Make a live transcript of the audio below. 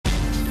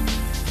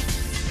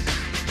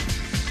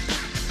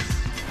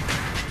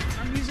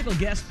musical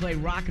guests play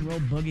rock and roll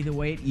boogie the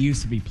way it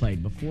used to be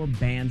played before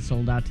bands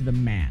sold out to the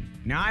man.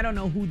 Now, I don't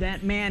know who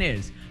that man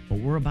is, but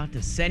we're about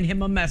to send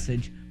him a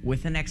message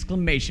with an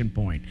exclamation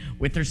point.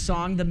 With their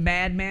song, The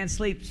Madman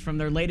Sleeps, from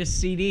their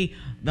latest CD,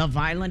 The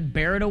Violent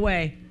Bear It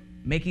Away,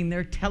 making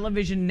their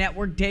television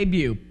network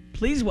debut.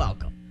 Please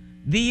welcome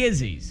the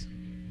Izzys.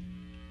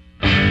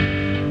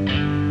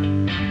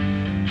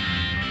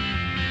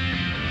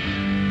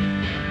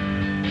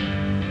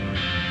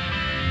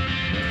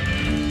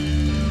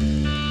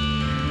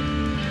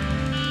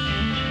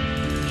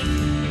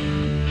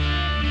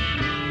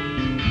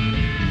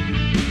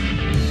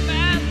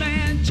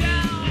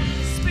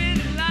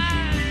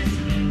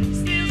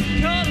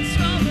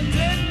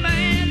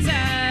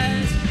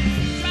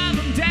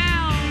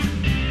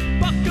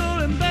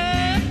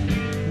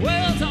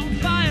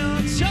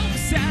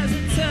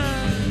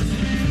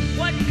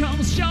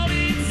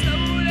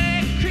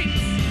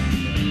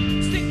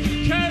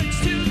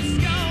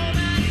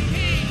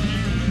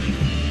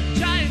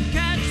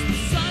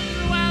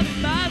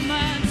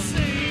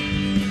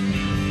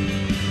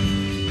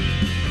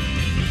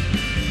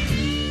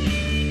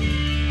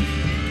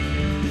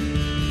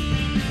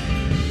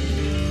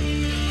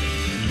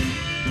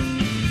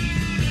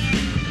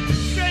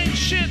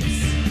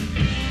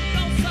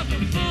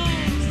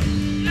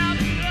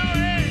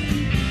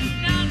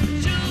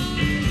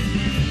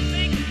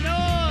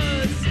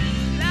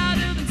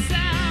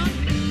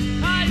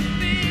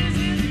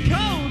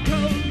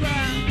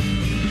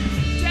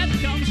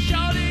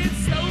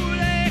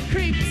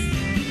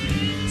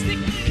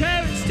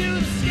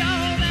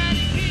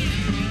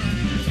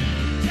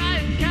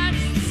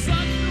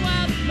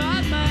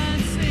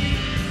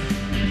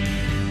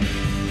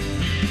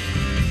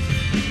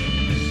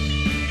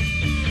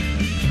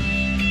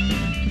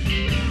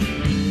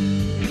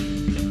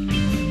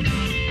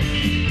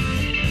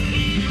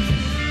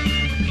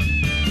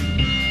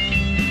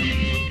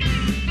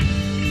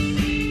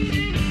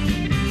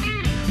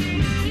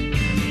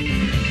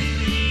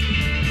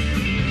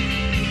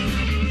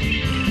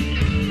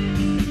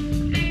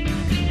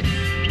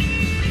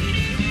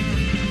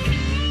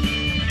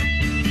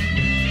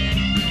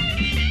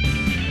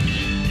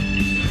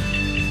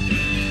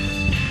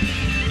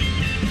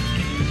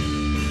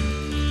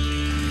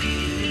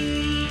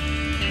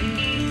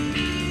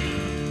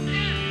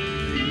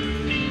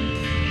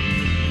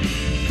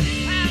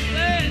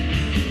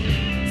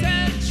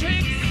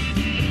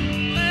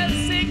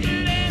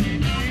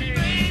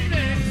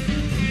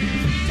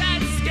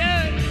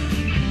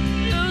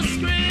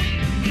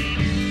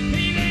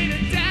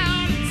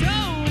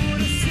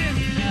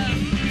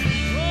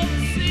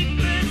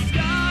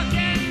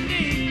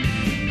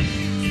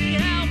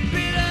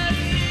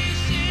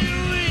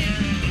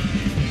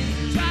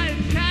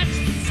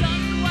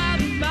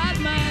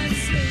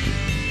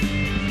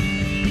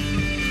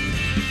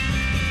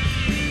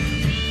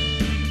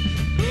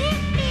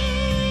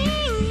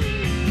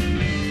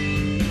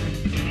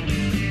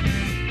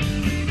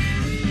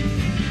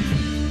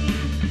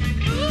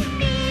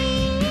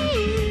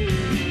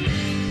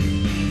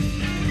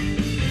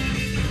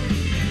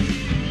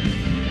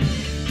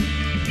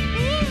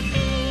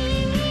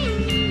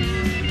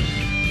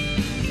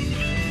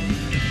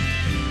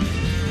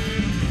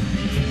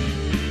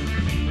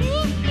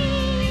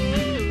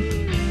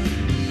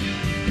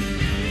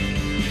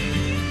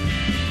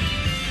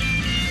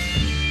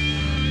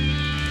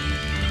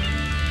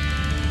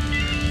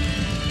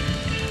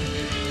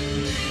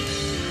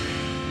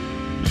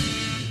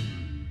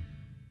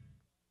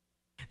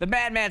 The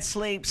Madman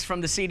Sleeps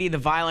from the CD, The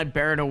Violent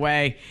Bear It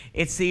Away.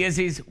 It's the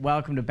Izzys.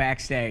 Welcome to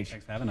Backstage.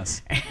 Thanks for having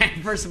us.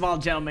 And first of all,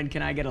 gentlemen,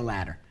 can I get a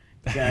ladder?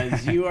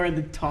 Because you are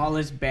the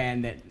tallest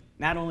band that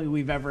not only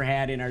we've ever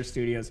had in our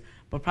studios,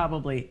 but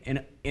probably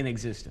in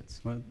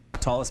existence. Well,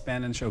 tallest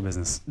band in show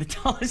business. The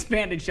tallest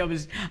band in show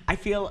business. I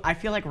feel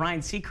like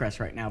Ryan Seacrest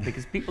right now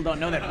because people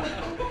don't know that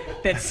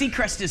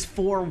Seacrest is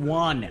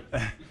 4'1".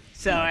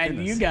 So,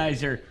 and you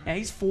guys are, yeah,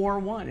 he's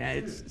 4'1".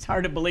 It's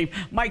hard to believe.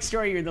 Mike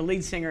Story, you're the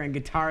lead singer and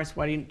guitarist.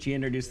 Why didn't you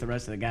introduce the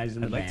rest of the guys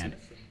in the band?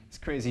 It's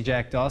Crazy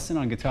Jack Dawson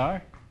on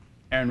guitar,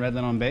 Aaron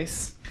Redlin on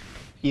bass,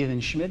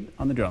 Ethan Schmid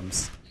on the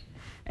drums.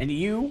 And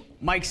you,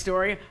 Mike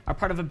Story, are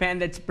part of a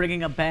band that's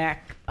bringing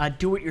back a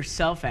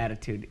do-it-yourself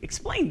attitude.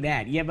 Explain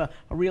that. You have a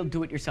real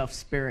do-it-yourself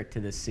spirit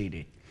to this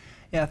CD.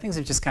 Yeah, things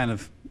have just kind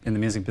of, in the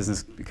music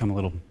business, become a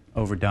little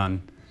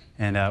overdone.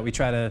 And we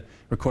try to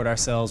record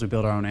ourselves, we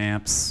build our own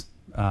amps,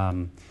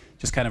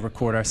 just kind of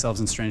record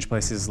ourselves in strange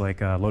places like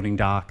loading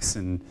docks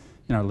and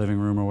in our living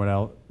room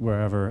or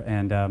wherever,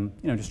 and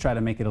you know, just try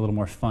to make it a little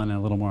more fun and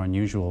a little more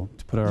unusual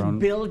to put our own.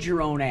 Build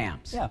your own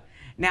amps. Yeah.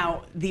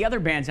 Now, the other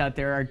bands out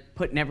there are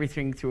putting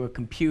everything through a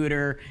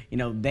computer. You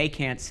know, they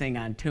can't sing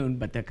on tune,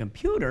 but the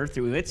computer,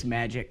 through its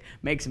magic,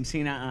 makes them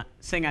sing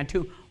on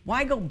tune.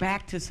 Why go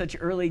back to such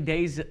early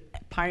days,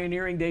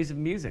 pioneering days of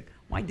music?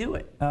 Why do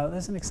it?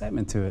 There's an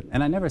excitement to it,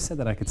 and I never said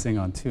that I could sing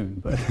on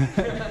tune, but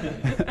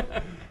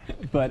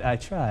but I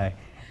try.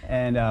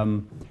 And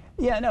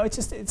yeah, no,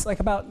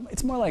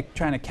 it's more like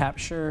trying to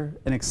capture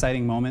an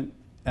exciting moment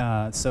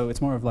So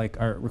it's more of like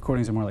our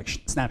recordings are more like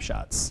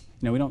snapshots.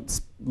 You know, we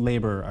don't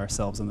labor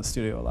ourselves in the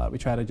studio a lot. We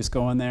try to just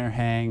go in there,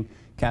 hang,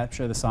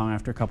 capture the song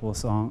after a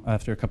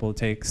couple of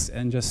takes,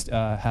 and just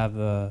have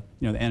the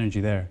the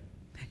energy there.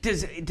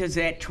 Does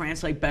that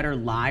translate better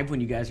live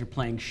when you guys are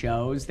playing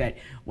shows? That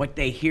what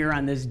they hear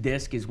on this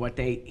disc is what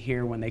they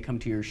hear when they come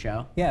to your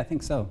show? Yeah, I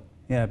think so.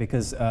 Yeah,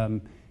 because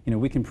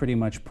we can pretty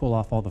much pull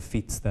off all the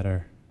feats that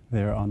are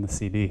there on the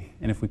CD,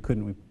 and if we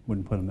couldn't, we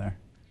wouldn't put them there.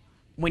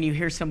 When you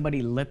hear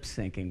somebody lip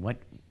syncing,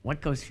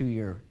 what goes through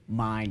your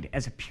mind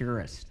as a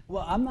purist?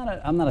 Well, I'm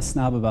not a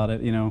snob about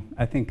it.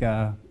 I think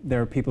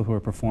there are people who are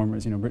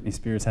performers. Britney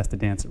Spears has to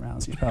dance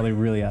around. She's probably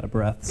really out of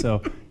breath.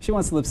 So if she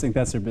wants to lip sync,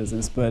 that's her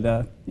business. But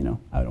I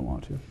don't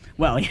want to.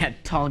 Well, yeah,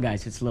 tall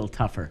guys, it's a little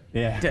tougher.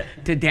 Yeah.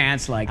 To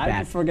dance like that.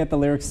 I forget the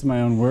lyrics to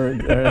my own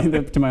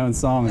to my own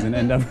songs, and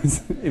end up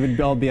it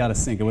would all be out of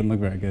sync. It wouldn't look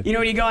very good.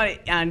 When you go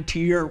on to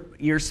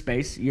your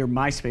space, your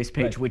MySpace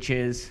page, right, which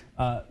is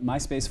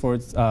MySpace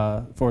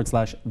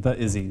 / the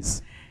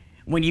Izzys.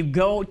 When you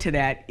go to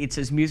that, it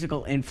says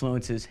musical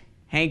influences,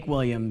 Hank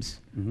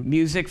Williams,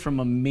 music from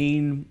a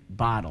mean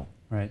bottle.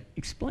 Right.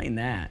 Explain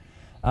that.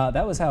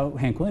 That was how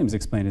Hank Williams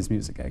explained his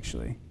music,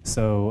 actually.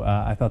 So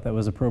I thought that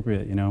was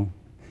appropriate,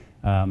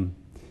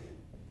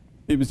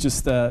 It was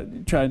just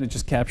trying to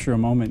just capture a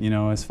moment,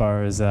 as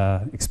far as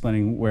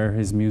explaining where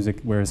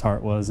his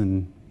heart was,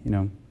 and,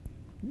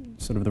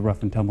 sort of the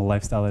rough and tumble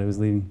lifestyle that he was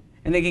leading.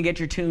 And they can get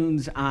your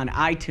tunes on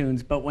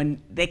iTunes, but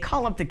when they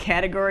call up the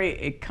category,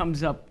 it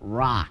comes up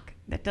rock.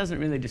 That doesn't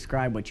really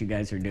describe what you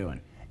guys are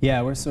doing.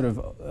 Yeah, we're sort of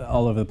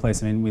all over the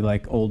place. I mean, we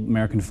like old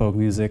American folk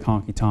music,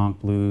 honky-tonk,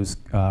 blues,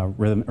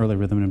 early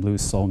rhythm and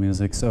blues, soul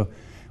music. So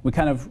we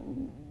kind of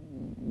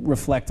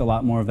reflect a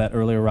lot more of that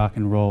earlier rock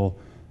and roll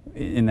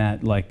in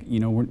that,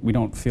 we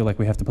don't feel like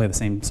we have to play the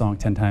same song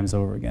 10 times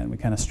over again. We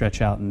kind of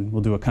stretch out and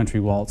we'll do a country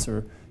waltz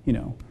or,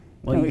 Well,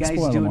 you guys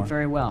do it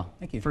very well.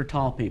 Thank you. For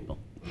tall people.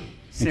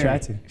 We try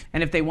to.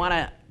 And if they want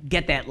to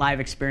get that live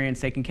experience,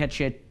 they can catch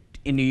it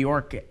in New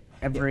York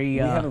every... We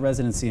have a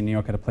residency in New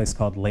York at a place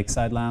called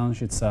Lakeside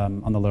Lounge. It's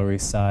on the Lower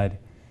East Side.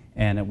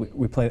 And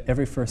we play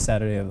every first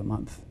Saturday of the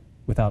month,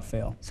 without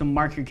fail. So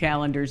mark your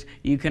calendars.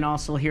 You can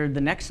also hear the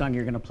next song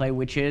you're going to play,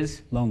 which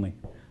is... Lonely.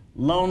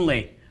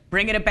 Lonely.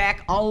 Bringing it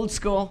back old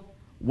school,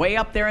 way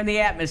up there in the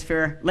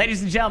atmosphere.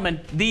 Ladies and gentlemen,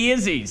 the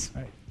Izzys.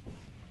 All right.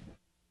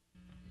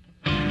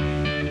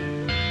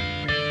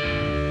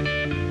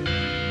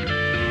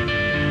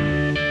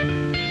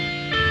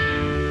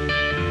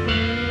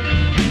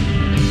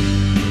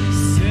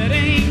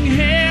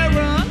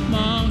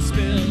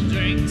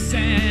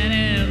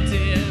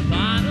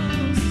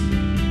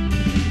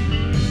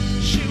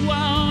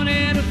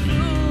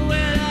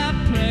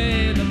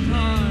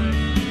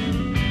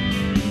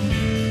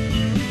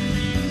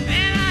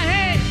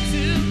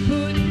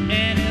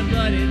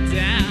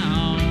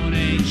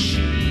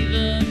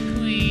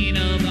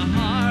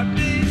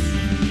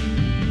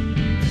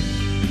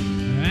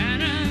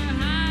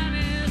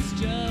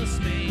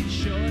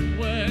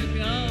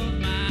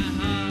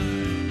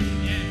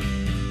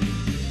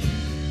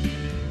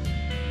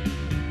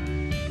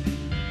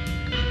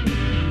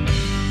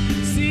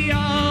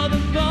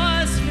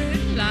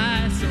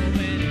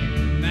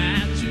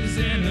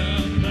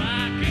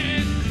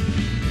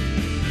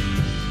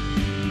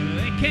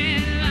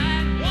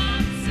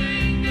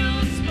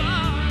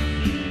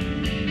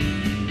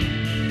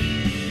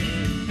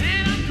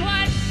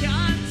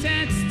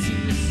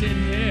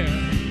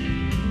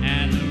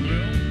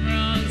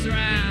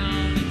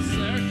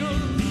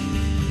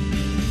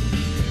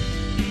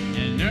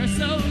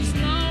 So